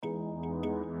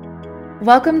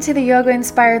Welcome to the Yoga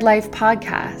Inspired Life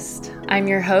podcast. I'm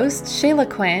your host, Shayla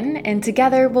Quinn, and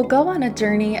together we'll go on a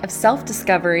journey of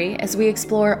self-discovery as we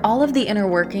explore all of the inner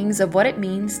workings of what it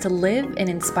means to live an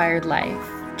inspired life.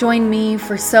 Join me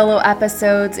for solo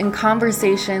episodes and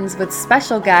conversations with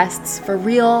special guests for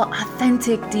real,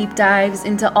 authentic deep dives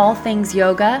into all things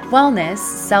yoga, wellness,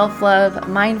 self-love,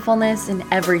 mindfulness, and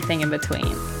everything in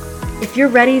between. If you're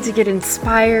ready to get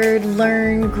inspired,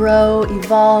 learn, grow,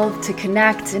 evolve, to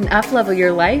connect, and up-level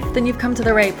your life, then you've come to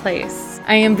the right place.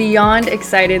 I am beyond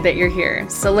excited that you're here,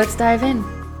 so let's dive in.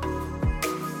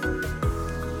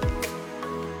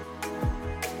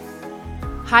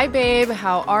 Hi babe,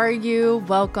 how are you?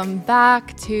 Welcome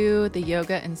back to the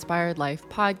Yoga Inspired Life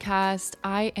podcast.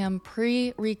 I am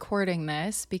pre-recording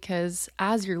this because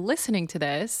as you're listening to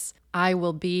this, I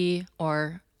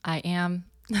am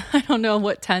I don't know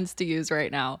what tense to use right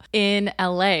now, in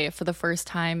LA for the first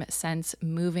time since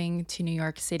moving to New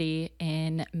York City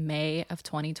in May of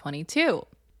 2022.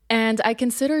 And I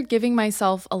considered giving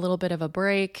myself a little bit of a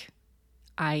break,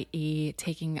 i.e.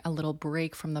 taking a little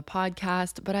break from the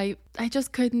podcast, but I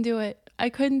just couldn't do it. I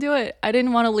couldn't do it. I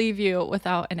didn't want to leave you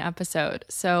without an episode.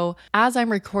 So as I'm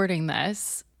recording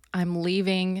this, I'm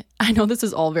leaving. I know this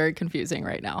is all very confusing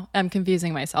right now. I'm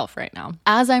confusing myself right now.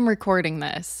 As I'm recording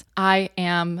this, I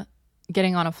am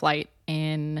getting on a flight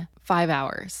in 5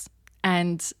 hours.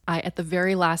 And I, at the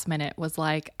very last minute, was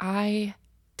like, I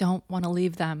don't want to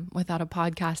leave them without a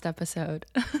podcast episode.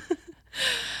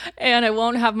 And I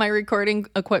won't have my recording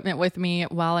equipment with me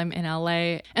while I'm in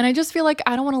LA. And I just feel like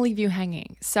I don't want to leave you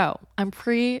hanging. So I'm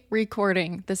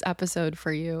pre-recording this episode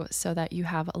for you so that you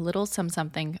have a little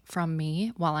something from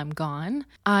me while I'm gone.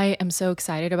 I am so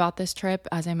excited about this trip.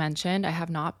 As I mentioned, I have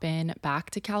not been back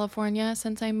to California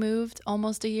since I moved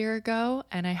almost a year ago.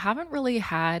 And I haven't really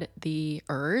had the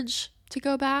urge to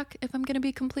go back, if I'm going to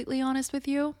be completely honest with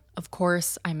you. Of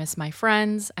course, I miss my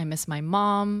friends. I miss my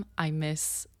mom. I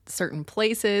miss certain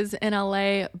places in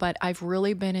LA, but I've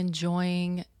really been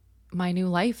enjoying my new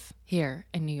life here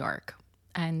in New York.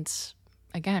 And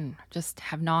again, just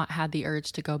have not had the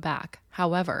urge to go back.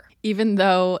 However, even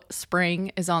though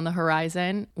spring is on the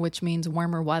horizon, which means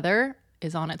warmer weather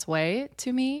is on its way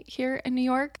to me here in New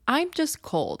York, I'm just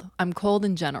cold. I'm cold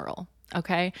in general.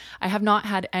 Okay. I have not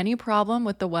had any problem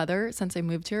with the weather since I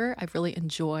moved here. I've really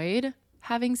enjoyed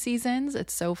having seasons.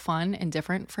 It's so fun and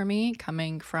different for me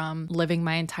coming from living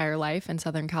my entire life in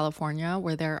Southern California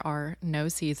where there are no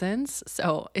seasons.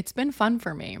 So it's been fun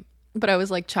for me. But I was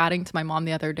like chatting to my mom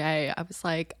the other day. I was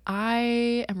like,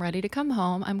 I am ready to come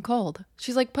home. I'm cold.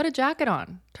 She's like, put a jacket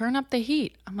on, turn up the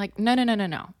heat. I'm like,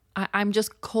 no. I'm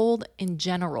just cold in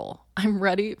general. I'm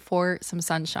ready for some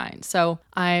sunshine. So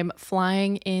I'm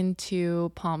flying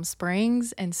into Palm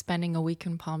Springs and spending a week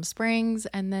in Palm Springs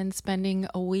and then spending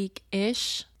a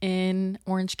week-ish in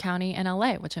Orange County and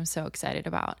LA, which I'm so excited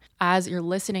about. As you're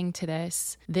listening to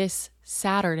this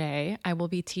Saturday, I will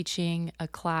be teaching a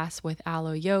class with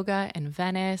Aloe Yoga in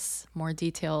Venice. More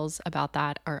details about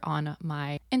that are on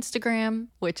my Instagram,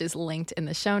 which is linked in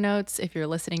the show notes. If you're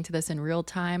listening to this in real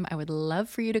time, I would love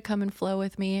for you to come and flow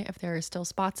with me. If there are still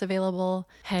spots available,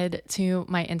 head to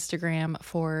my Instagram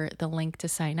for the link to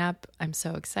sign up. I'm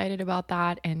so excited about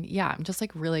that. And yeah, I'm just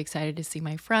like really excited to see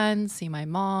my friends, see my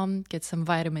mom, get some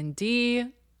vitamin D.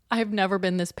 I've never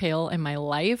been this pale in my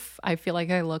life. I feel like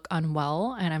I look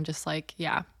unwell and I'm just like,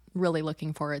 yeah, really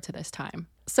looking forward to this time.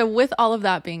 So with all of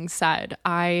that being said,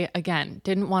 I, again,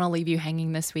 didn't want to leave you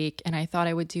hanging this week and I thought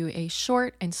I would do a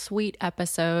short and sweet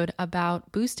episode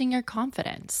about boosting your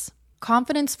confidence.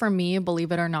 Confidence for me,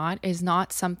 believe it or not, is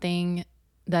not something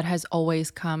that has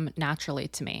always come naturally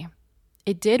to me.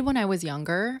 It did when I was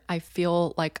younger. I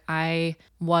feel like I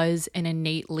was an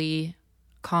innately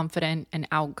confident and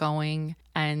outgoing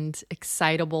and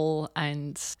excitable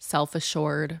and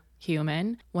self-assured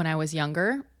human when I was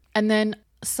younger. And then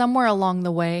somewhere along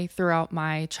the way throughout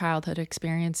my childhood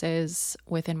experiences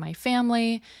within my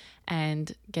family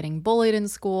and getting bullied in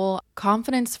school,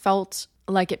 confidence felt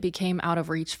like it became out of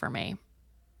reach for me.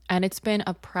 And it's been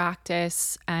a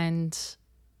practice and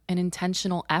an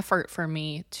intentional effort for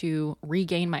me to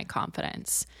regain my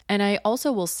confidence. And I also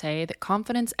will say that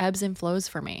confidence ebbs and flows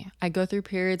for me. I go through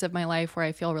periods of my life where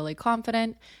I feel really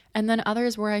confident and then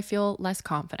others where I feel less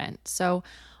confident. So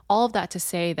all of that to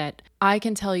say that I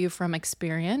can tell you from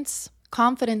experience,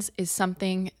 confidence is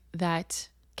something that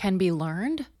can be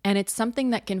learned and it's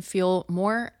something that can feel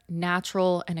more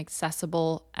natural and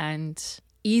accessible and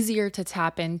easier to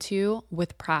tap into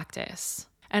with practice.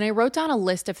 And I wrote down a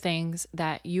list of things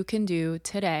that you can do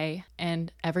today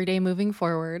and every day moving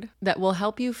forward that will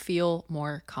help you feel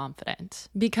more confident.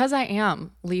 Because I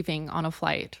am leaving on a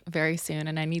flight very soon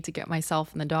and I need to get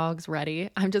myself and the dogs ready,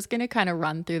 I'm just going to kind of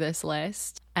run through this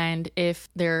list. And if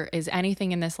there is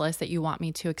anything in this list that you want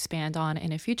me to expand on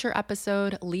in a future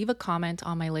episode, leave a comment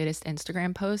on my latest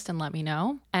Instagram post and let me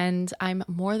know. And I'm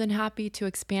more than happy to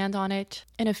expand on it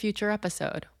in a future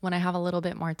episode when I have a little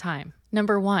bit more time.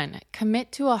 Number 1,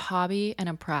 commit to a hobby and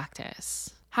a practice.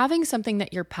 Having something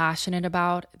that you're passionate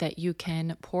about, that you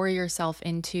can pour yourself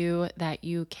into, that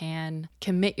you can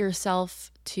commit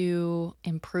yourself to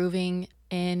improving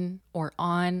in or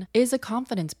on is a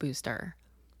confidence booster.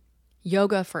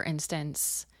 Yoga, for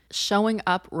instance, showing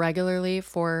up regularly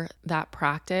for that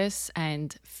practice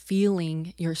and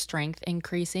feeling your strength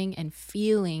increasing and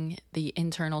feeling the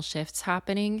internal shifts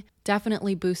happening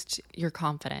definitely boosts your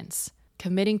confidence.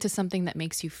 Committing to something that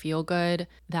makes you feel good,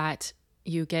 that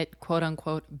you get quote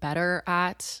unquote better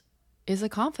at, is a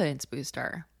confidence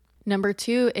booster. Number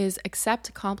 2 is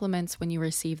accept compliments when you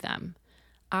receive them.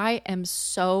 I am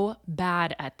so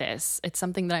bad at this. It's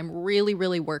something that I'm really,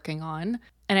 really working on.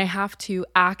 And I have to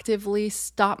actively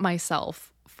stop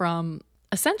myself from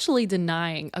essentially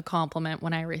denying a compliment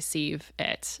when I receive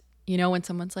it. You know, when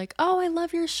someone's like, "Oh, I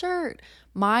love your shirt."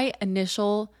 My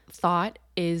initial thought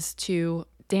is to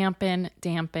dampen.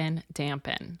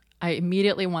 I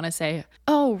immediately want to say,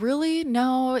 "Oh, really?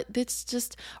 No, it's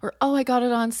just," or, "Oh, I got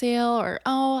it on sale," or,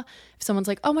 "Oh," if someone's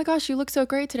like, "Oh my gosh, you look so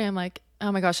great today," I'm like,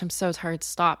 "Oh my gosh, I'm so tired.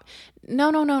 Stop."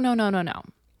 No.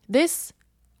 This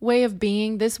way of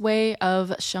being, this way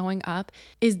of showing up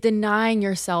is denying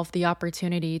yourself the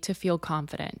opportunity to feel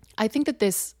confident. I think that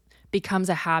this becomes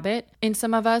a habit in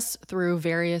some of us through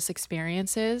various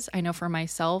experiences. I know for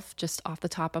myself, just off the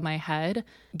top of my head,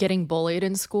 getting bullied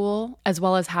in school, as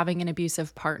well as having an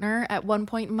abusive partner at one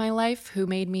point in my life who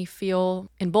made me feel,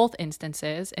 in both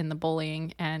instances, in the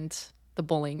bullying and the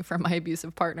bullying from my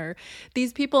abusive partner,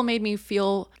 these people made me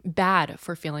feel bad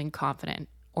for feeling confident,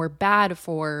 or bad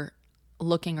for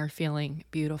looking or feeling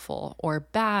beautiful, or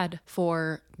bad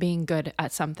for being good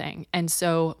at something. And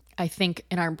so I think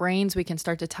in our brains, we can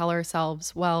start to tell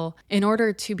ourselves, well, in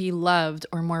order to be loved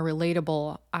or more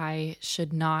relatable, I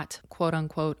should not, quote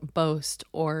unquote, boast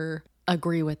or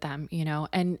agree with them, you know?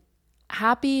 And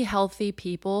happy, healthy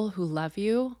people who love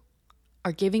you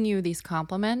are giving you these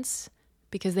compliments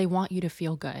because they want you to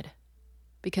feel good,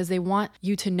 because they want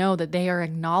you to know that they are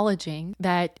acknowledging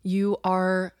that you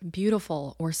are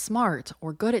beautiful or smart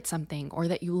or good at something, or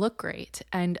that you look great.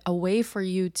 And a way for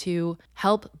you to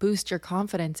help boost your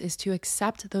confidence is to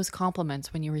accept those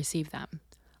compliments when you receive them.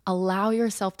 Allow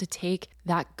yourself to take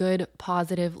that good,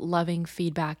 positive, loving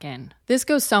feedback in. This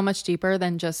goes so much deeper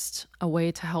than just a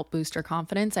way to help boost your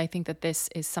confidence. I think that this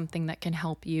is something that can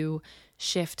help you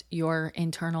shift your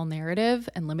internal narrative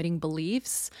and limiting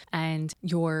beliefs and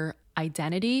your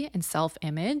identity and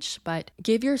self-image, but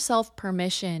give yourself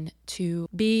permission to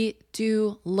be,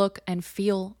 do, look, and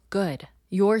feel good.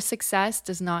 Your success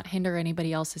does not hinder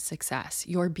anybody else's success.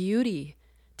 Your beauty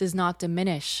does not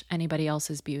diminish anybody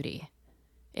else's beauty.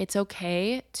 It's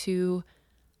okay to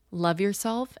love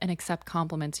yourself and accept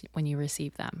compliments when you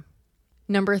receive them.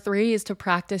 Number 3 is to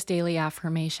practice daily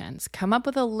affirmations. Come up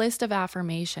with a list of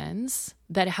affirmations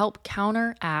that help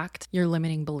counteract your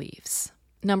limiting beliefs.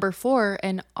 Number 4,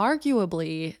 and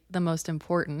arguably the most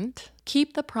important,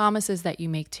 keep the promises that you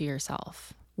make to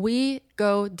yourself. We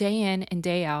go day in and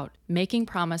day out making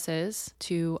promises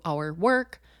to our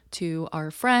work, to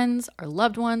our friends, our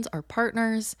loved ones, our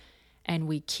partners, and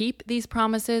we keep these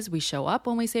promises. We show up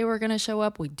when we say we're going to show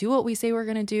up. We do what we say we're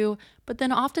going to do. But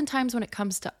then oftentimes when it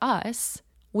comes to us,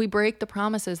 we break the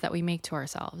promises that we make to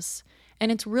ourselves.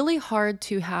 And it's really hard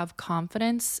to have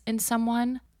confidence in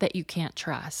someone that you can't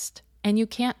trust. And you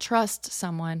can't trust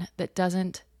someone that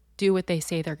doesn't do what they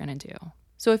say they're going to do.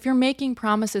 So if you're making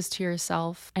promises to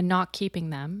yourself and not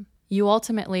keeping them, you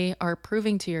ultimately are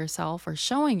proving to yourself or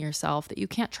showing yourself that you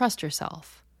can't trust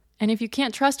yourself. And if you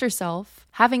can't trust yourself,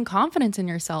 having confidence in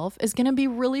yourself is going to be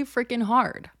really freaking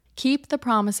hard. Keep the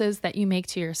promises that you make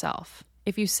to yourself.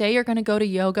 If you say you're going to go to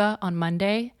yoga on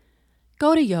Monday,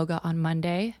 go to yoga on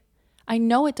Monday. I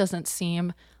know it doesn't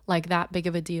seem like that big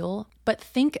of a deal, but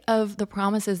think of the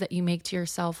promises that you make to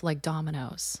yourself like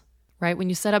dominoes, right? When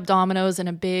you set up dominoes in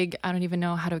a big, I don't even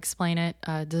know how to explain it,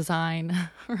 design,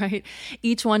 right?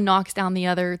 Each one knocks down the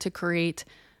other to create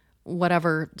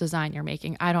whatever design you're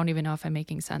making. I don't even know if I'm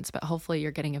making sense, but hopefully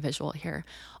you're getting a visual here.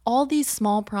 All these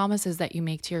small promises that you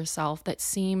make to yourself that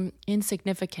seem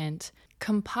insignificant,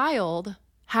 compiled,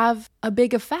 have a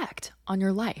big effect on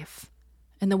your life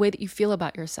and the way that you feel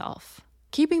about yourself.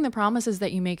 keeping the promises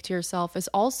that you make to yourself is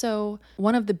also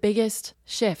one of the biggest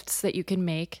shifts that you can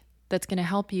make that's going to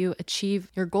help you achieve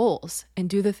your goals and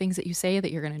do the things that you say that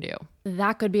you're going to do.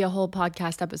 That could be a whole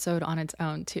podcast episode on its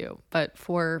own too. But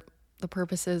for the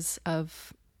purposes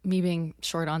of me being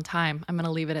short on time, I'm going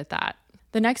to leave it at that.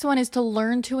 The next one is to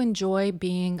learn to enjoy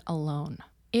being alone.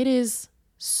 It is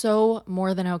so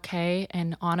more than okay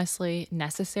and honestly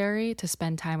necessary to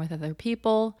spend time with other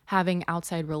people. Having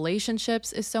outside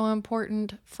relationships is so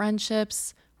important.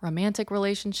 Friendships, romantic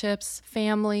relationships,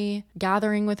 family,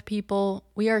 gathering with people.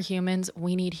 We are humans.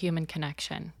 We need human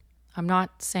connection. I'm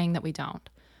not saying that we don't.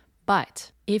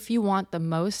 But if you want the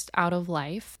most out of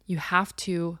life, you have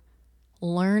to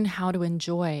learn how to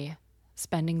enjoy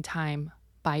spending time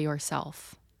by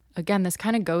yourself. Again, this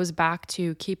kind of goes back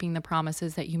to keeping the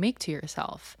promises that you make to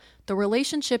yourself. The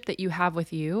relationship that you have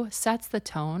with you sets the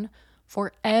tone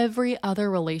for every other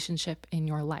relationship in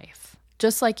your life.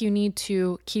 Just like you need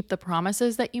to keep the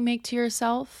promises that you make to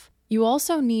yourself, you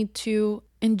also need to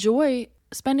enjoy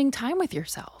spending time with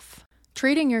yourself,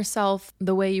 treating yourself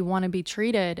the way you want to be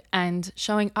treated and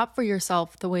showing up for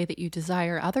yourself the way that you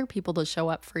desire other people to show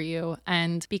up for you,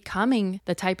 and becoming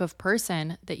the type of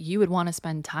person that you would want to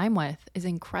spend time with is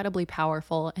incredibly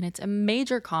powerful, and it's a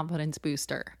major confidence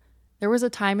booster. There was a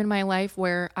time in my life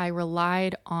where I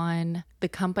relied on the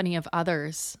company of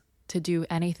others to do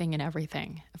anything and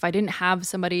everything. If I didn't have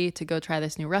somebody to go try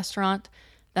this new restaurant,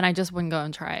 then I just wouldn't go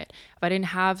and try it. If I didn't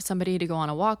have somebody to go on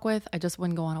a walk with, I just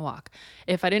wouldn't go on a walk.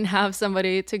 If I didn't have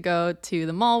somebody to go to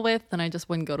the mall with, then I just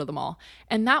wouldn't go to the mall.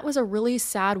 And that was a really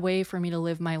sad way for me to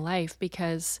live my life,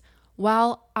 because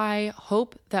while I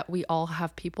hope that we all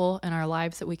have people in our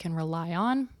lives that we can rely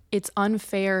on, it's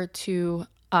unfair to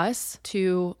us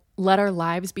to let our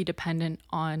lives be dependent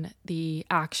on the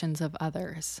actions of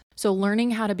others. So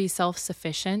learning how to be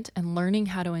self-sufficient and learning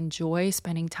how to enjoy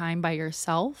spending time by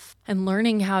yourself and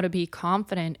learning how to be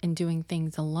confident in doing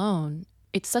things alone,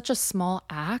 it's such a small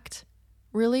act,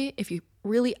 really, if you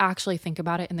really actually think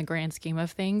about it in the grand scheme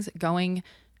of things. Going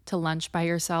to lunch by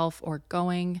yourself or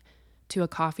going to a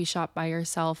coffee shop by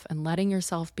yourself and letting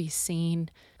yourself be seen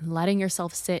and letting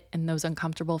yourself sit in those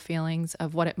uncomfortable feelings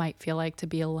of what it might feel like to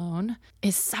be alone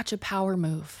is such a power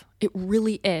move. It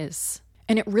really is.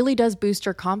 And it really does boost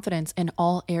your confidence in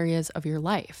all areas of your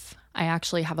life. I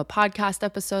actually have a podcast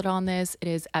episode on this. It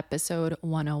is episode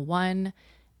 101,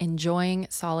 Enjoying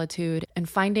Solitude and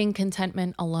Finding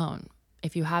Contentment Alone.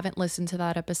 If you haven't listened to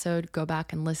that episode, go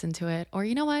back and listen to it. Or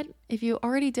you know what? If you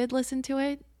already did listen to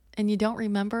it and you don't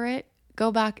remember it, go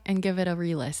back and give it a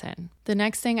re-listen. The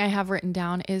next thing I have written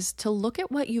down is to look at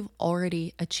what you've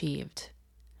already achieved.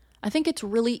 I think it's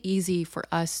really easy for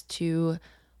us to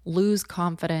lose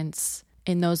confidence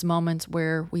in those moments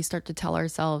where we start to tell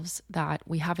ourselves that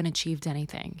we haven't achieved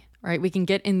anything, right? We can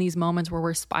get in these moments where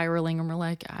we're spiraling and we're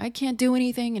like, I can't do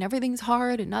anything and everything's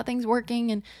hard and nothing's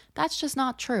working. And that's just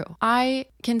not true. I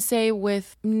can say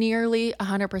with nearly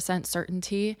 100%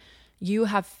 certainty, you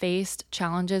have faced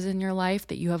challenges in your life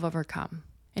that you have overcome.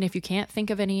 And if you can't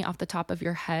think of any off the top of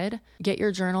your head, get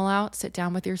your journal out, sit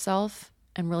down with yourself,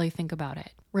 and really think about it.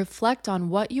 Reflect on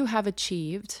what you have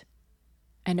achieved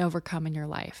and overcome in your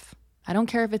life. I don't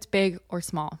care if it's big or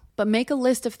small, but make a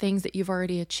list of things that you've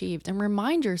already achieved and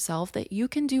remind yourself that you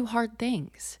can do hard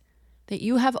things, that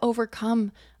you have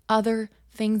overcome other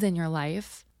things in your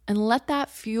life, and let that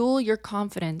fuel your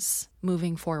confidence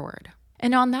moving forward.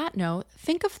 And on that note,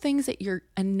 think of things that you're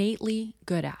innately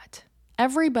good at.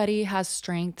 Everybody has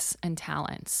strengths and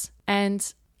talents.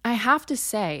 And I have to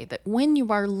say that when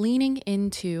you are leaning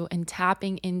into and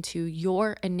tapping into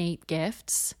your innate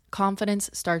gifts, confidence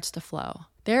starts to flow.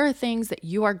 There are things that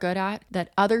you are good at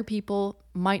that other people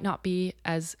might not be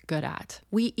as good at.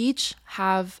 We each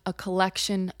have a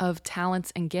collection of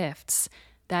talents and gifts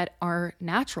that are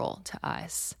natural to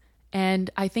us. And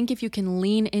I think if you can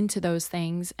lean into those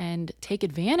things and take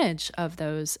advantage of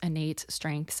those innate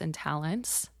strengths and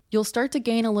talents, you'll start to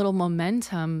gain a little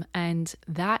momentum, and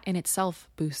that in itself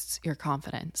boosts your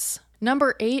confidence.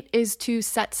 Number 8 is to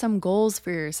set some goals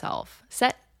for yourself.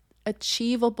 Set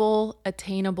achievable,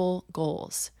 attainable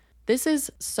goals. This is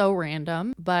so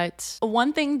random, but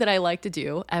one thing that I like to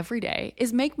do every day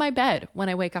is make my bed when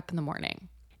I wake up in the morning.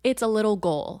 It's a little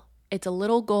goal. It's a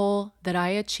little goal that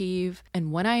I achieve,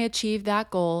 and when I achieve that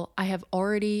goal, I have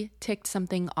already ticked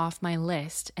something off my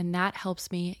list, and that helps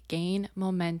me gain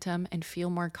momentum and feel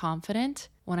more confident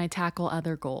when I tackle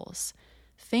other goals.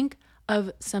 Think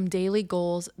of some daily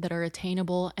goals that are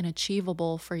attainable and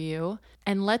achievable for you,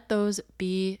 and let those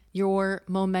be your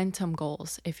momentum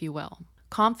goals, if you will.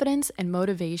 Confidence and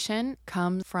motivation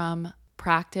come from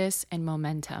practice and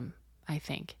momentum. I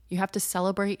think. You have to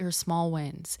celebrate your small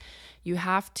wins. You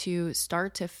have to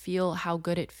start to feel how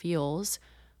good it feels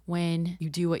when you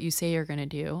do what you say you're going to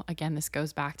do. Again, this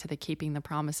goes back to the keeping the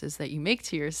promises that you make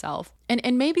to yourself.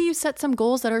 And maybe you set some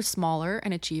goals that are smaller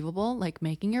and achievable, like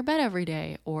making your bed every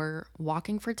day or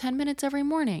walking for 10 minutes every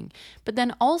morning. But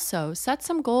then also set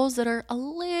some goals that are a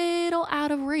little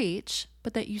out of reach,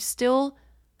 but that you still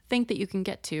think that you can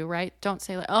get to, right? Don't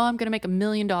say like, oh, I'm going to make $1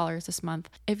 million this month.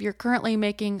 If you're currently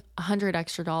making $100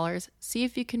 extra, see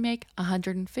if you can make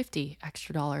 $150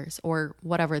 extra or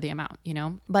whatever the amount,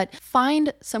 but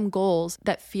find some goals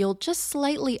that feel just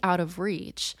slightly out of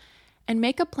reach and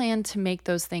make a plan to make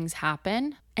those things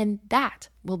happen. And that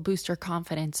will boost your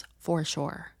confidence for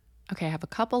sure. Okay, I have a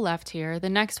couple left here. The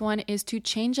next one is to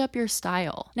change up your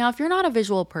style. Now, if you're not a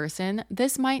visual person,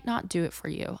 this might not do it for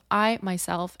you. I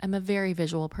myself am a very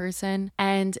visual person,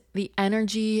 and the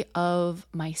energy of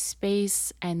my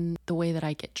space and the way that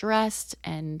I get dressed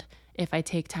and if I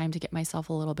take time to get myself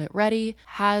a little bit ready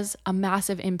has a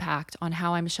massive impact on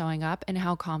how I'm showing up and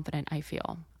how confident I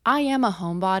feel. I am a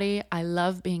homebody. I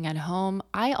love being at home.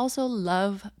 I also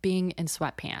love being in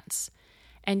sweatpants.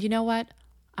 And you know what?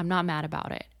 I'm not mad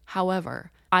about it.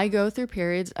 However, I go through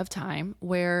periods of time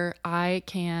where I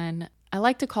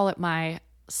like to call it my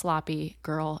sloppy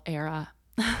girl era,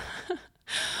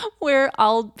 where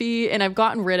and I've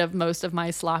gotten rid of most of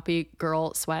my sloppy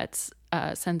girl sweats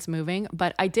since moving,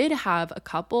 but I did have a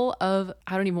couple of,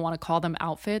 I don't even want to call them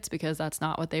outfits because that's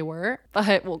not what they were,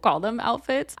 but we'll call them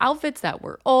outfits that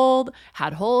were old,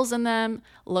 had holes in them,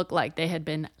 looked like they had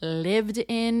been lived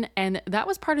in. And that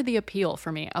was part of the appeal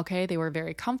for me. Okay. They were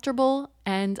very comfortable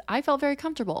and I felt very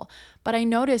comfortable, but I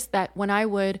noticed that when I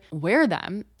would wear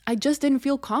them, I just didn't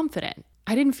feel confident.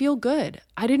 I didn't feel good.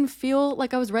 I didn't feel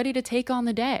like I was ready to take on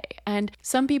the day. And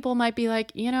some people might be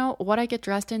like, what I get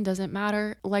dressed in doesn't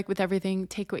matter. Like with everything,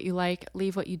 take what you like,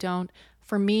 leave what you don't.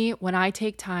 For me, when I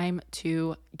take time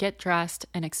to get dressed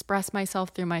and express myself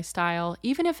through my style,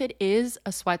 even if it is a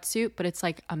sweatsuit, but it's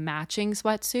like a matching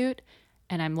sweatsuit,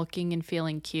 and I'm looking and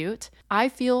feeling cute, I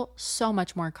feel so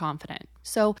much more confident.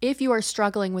 So if you are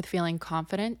struggling with feeling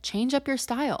confident, change up your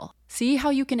style. See how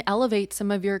you can elevate some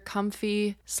of your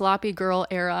comfy, sloppy girl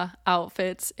era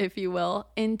outfits, if you will,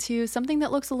 into something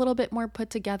that looks a little bit more put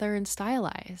together and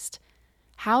stylized.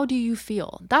 How do you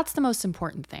feel? That's the most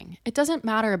important thing. It doesn't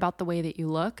matter about the way that you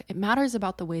look. It matters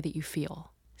about the way that you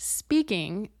feel.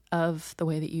 Speaking of the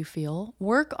way that you feel,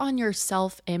 work on your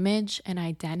self-image and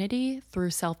identity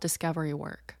through self-discovery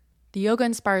work. The Yoga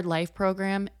Inspired Life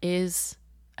program is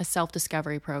a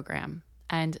self-discovery program,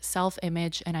 and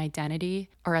self-image and identity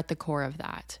are at the core of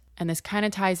that. And this kind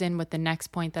of ties in with the next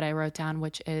point that I wrote down,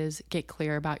 which is get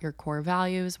clear about your core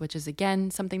values, which is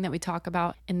again something that we talk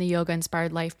about in the Yoga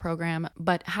Inspired Life program.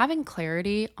 But having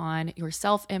clarity on your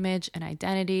self-image and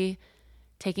identity,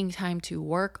 taking time to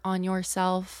work on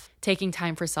yourself, taking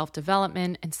time for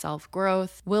self-development and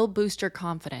self-growth will boost your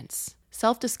confidence.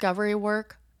 Self-discovery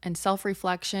work and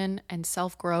self-reflection and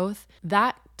self-growth,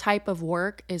 that type of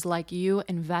work is like you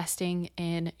investing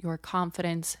in your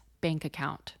confidence bank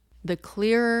account. The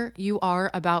clearer you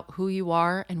are about who you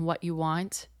are and what you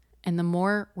want, and the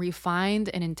more refined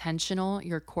and intentional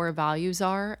your core values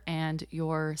are and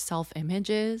your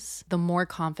self-image is, the more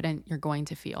confident you're going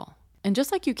to feel. And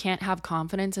just like you can't have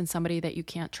confidence in somebody that you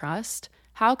can't trust,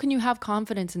 how can you have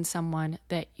confidence in someone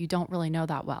that you don't really know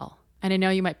that well? And I know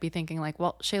you might be thinking like,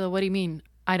 well, Shayla, what do you mean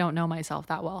I don't know myself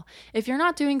that well? If you're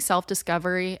not doing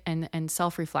self-discovery and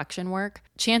self-reflection work,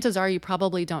 chances are you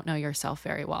probably don't know yourself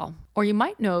very well. Or you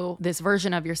might know this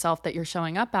version of yourself that you're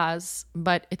showing up as,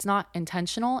 but it's not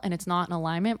intentional and it's not in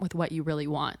alignment with what you really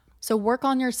want. So work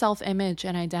on your self-image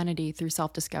and identity through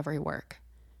self-discovery work.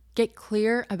 Get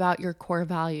clear about your core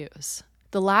values.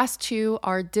 The last two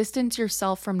are distance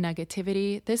yourself from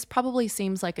negativity. This probably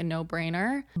seems like a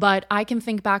no-brainer, but I can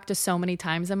think back to so many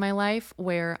times in my life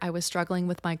where I was struggling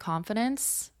with my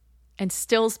confidence and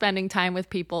still spending time with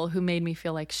people who made me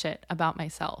feel like shit about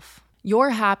myself.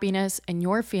 Your happiness and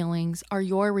your feelings are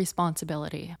your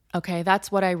responsibility. Okay,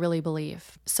 that's what I really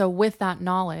believe. So with that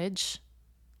knowledge,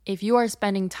 if you are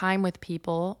spending time with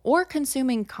people or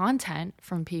consuming content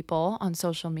from people on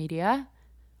social media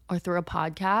or through a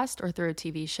podcast or through a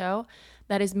TV show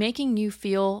that is making you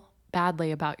feel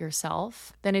badly about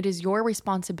yourself, then it is your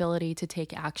responsibility to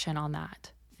take action on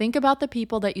that. Think about the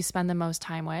people that you spend the most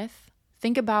time with.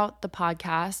 Think about the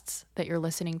podcasts that you're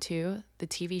listening to, the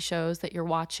TV shows that you're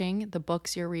watching, the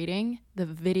books you're reading, the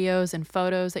videos and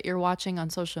photos that you're watching on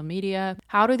social media.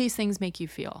 How do these things make you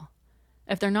feel?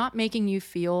 If they're not making you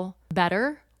feel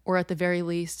better, or at the very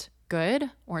least good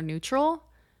or neutral,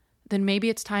 then maybe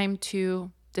it's time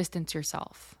to distance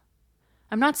yourself.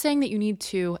 I'm not saying that you need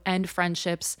to end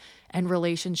friendships and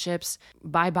relationships,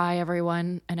 bye-bye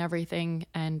everyone and everything,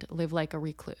 and live like a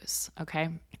recluse, okay?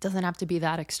 It doesn't have to be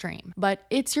that extreme. But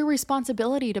it's your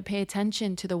responsibility to pay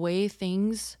attention to the way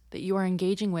things that you are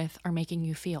engaging with are making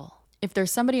you feel. If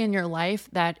there's somebody in your life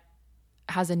that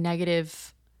has a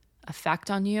negative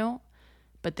effect on you,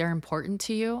 but they're important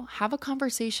to you, have a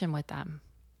conversation with them.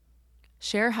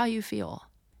 Share how you feel.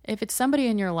 If it's somebody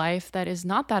in your life that is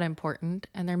not that important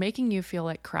and they're making you feel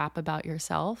like crap about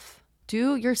yourself,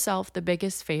 do yourself the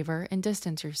biggest favor and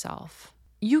distance yourself.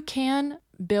 You can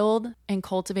build and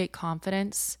cultivate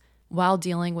confidence while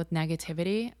dealing with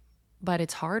negativity, but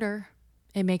it's harder.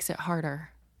 It makes it harder.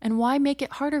 And why make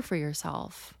it harder for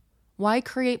yourself? Why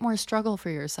create more struggle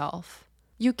for yourself?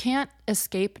 You can't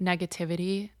escape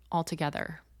negativity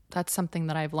altogether. That's something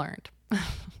that I've learned.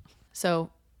 So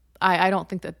I don't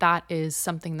think that that is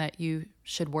something that you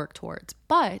should work towards.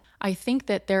 But I think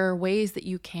that there are ways that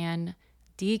you can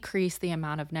decrease the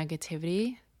amount of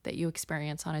negativity that you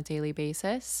experience on a daily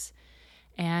basis.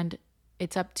 And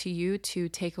it's up to you to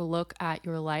take a look at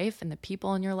your life and the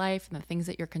people in your life and the things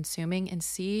that you're consuming and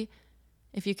see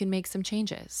if you can make some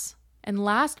changes. And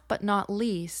last but not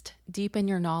least, deepen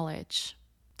your knowledge.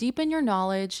 Deepen your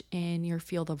knowledge in your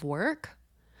field of work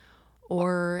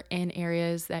or in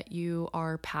areas that you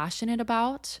are passionate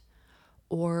about,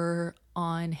 or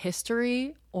on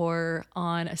history, or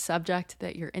on a subject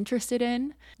that you're interested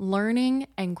in. Learning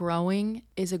and growing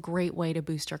is a great way to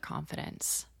boost your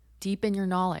confidence. Deepen your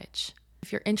knowledge.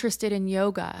 If you're interested in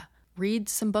yoga, read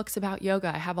some books about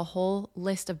yoga. I have a whole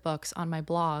list of books on my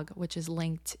blog, which is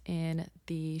linked in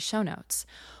the show notes.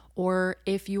 Or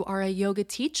if you are a yoga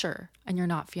teacher and you're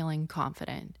not feeling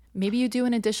confident, maybe you do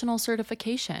an additional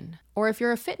certification. Or if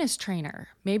you're a fitness trainer,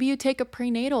 maybe you take a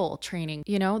prenatal training.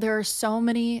 You know, there are so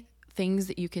many things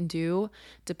that you can do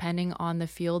depending on the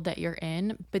field that you're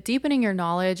in. But deepening your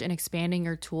knowledge and expanding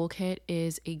your toolkit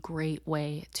is a great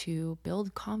way to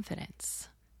build confidence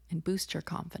and boost your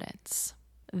confidence.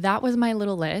 That was my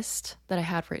little list that I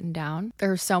had written down.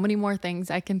 There are so many more things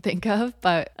I can think of,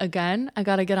 but again, I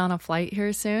got to get on a flight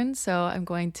here soon, so I'm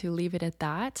going to leave it at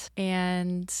that.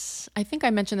 And I think I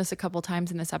mentioned this a couple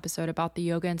times in this episode about the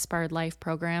Yoga Inspired Life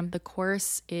program. The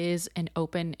course is an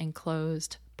open and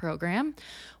closed program,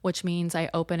 which means I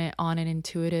open it on an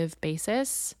intuitive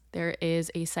basis. There is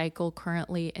a cycle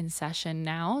currently in session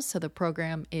now, so the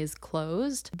program is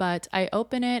closed, but I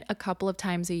open it a couple of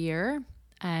times a year,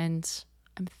 and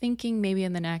I'm thinking maybe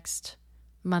in the next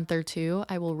month or two,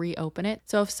 I will reopen it.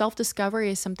 So if self-discovery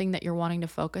is something that you're wanting to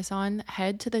focus on,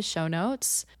 head to the show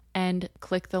notes and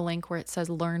click the link where it says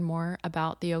learn more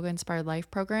about the Yoga Inspired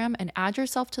Life program and add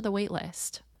yourself to the wait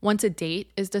list. Once a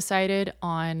date is decided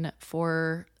on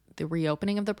for the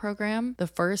reopening of the program, the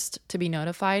first to be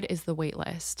notified is the wait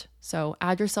list. So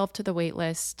add yourself to the wait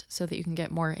list so that you can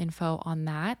get more info on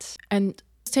that. And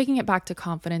taking it back to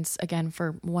confidence again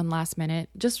for one last minute,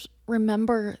 just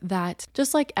remember that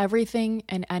just like everything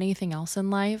and anything else in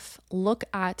life, look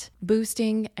at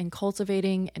boosting and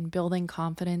cultivating and building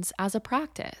confidence as a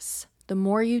practice. The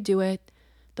more you do it,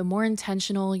 the more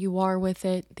intentional you are with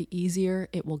it, the easier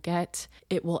it will get.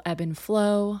 It will ebb and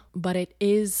flow, but it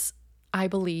is, I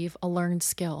believe, a learned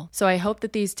skill. So I hope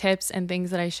that these tips and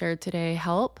things that I shared today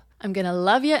help. I'm going to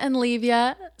love you and leave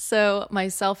you so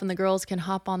myself and the girls can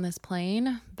hop on this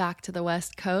plane back to the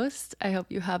West Coast. I hope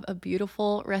you have a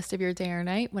beautiful rest of your day or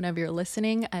night whenever you're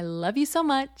listening. I love you so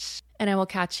much, and I will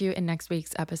catch you in next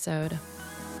week's episode.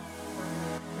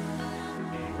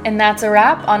 And that's a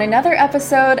wrap on another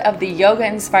episode of the Yoga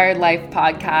Inspired Life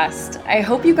podcast. I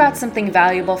hope you got something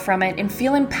valuable from it and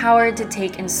feel empowered to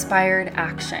take inspired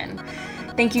action.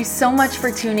 Thank you so much for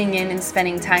tuning in and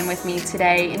spending time with me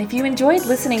today. And if you enjoyed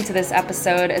listening to this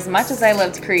episode as much as I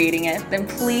loved creating it, then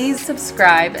please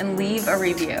subscribe and leave a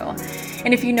review.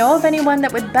 And if you know of anyone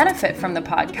that would benefit from the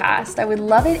podcast, I would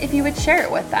love it if you would share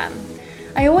it with them.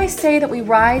 I always say that we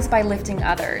rise by lifting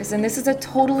others, and this is a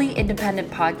totally independent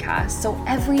podcast, so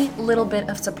every little bit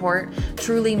of support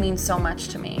truly means so much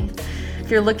to me. If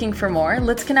you're looking for more,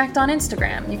 let's connect on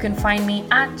Instagram. You can find me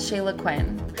at Shayla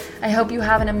Quinn. I hope you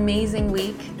have an amazing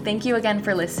week. Thank you again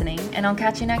for listening, and I'll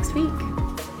catch you next week.